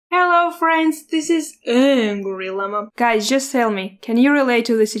Hello friends, this is Angry Lama. Guys, just tell me, can you relate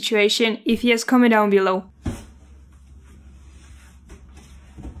to the situation? If yes, comment down below.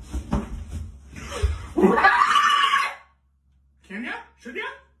 Can ya? Should ya?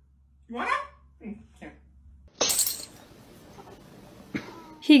 You wanna? Can.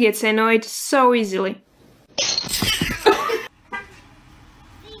 He gets annoyed so easily.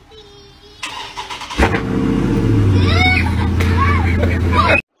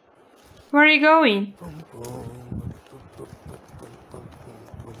 Where are you going?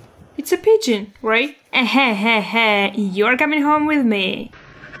 It's a pigeon, right? You're coming home with me.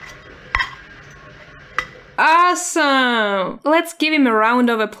 Awesome! Let's give him a round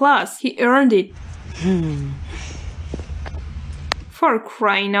of applause. He earned it. For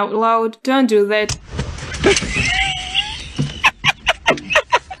crying out loud, don't do that.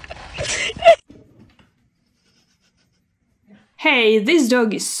 Hey, this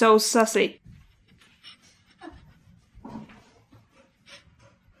dog is so sassy.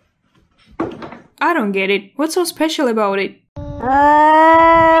 I don't get it. What's so special about it?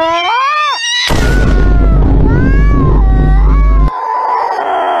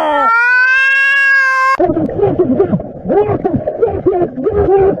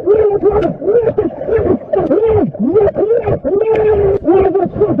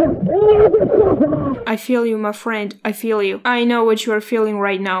 I feel you, my friend. I feel you. I know what you are feeling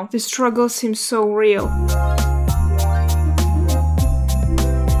right now. The struggle seems so real.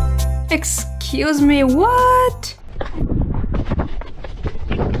 Excuse me, what?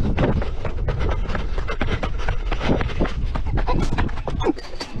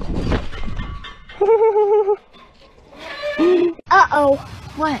 Uh-oh.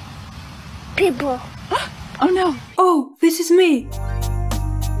 What? People. Oh no. Oh, this is me.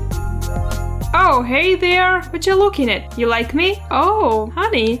 Oh, hey there. What you looking at? You like me? Oh,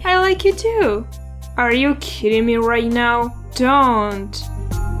 honey, I like you too. Are you kidding me right now? Don't.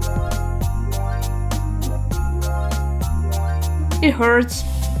 It hurts.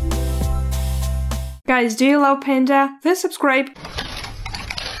 Guys, do you love Panda? Then subscribe.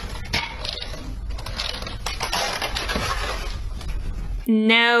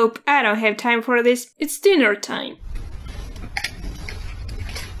 Nope, I don't have time for this. It's dinner time.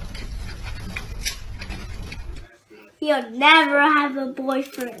 You'll never have a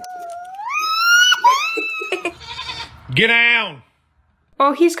boyfriend. Get down!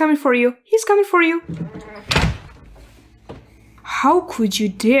 Oh, he's coming for you. He's coming for you. How could you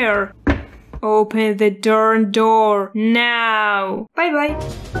dare? Open the darn door now. Bye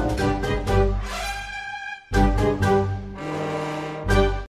bye.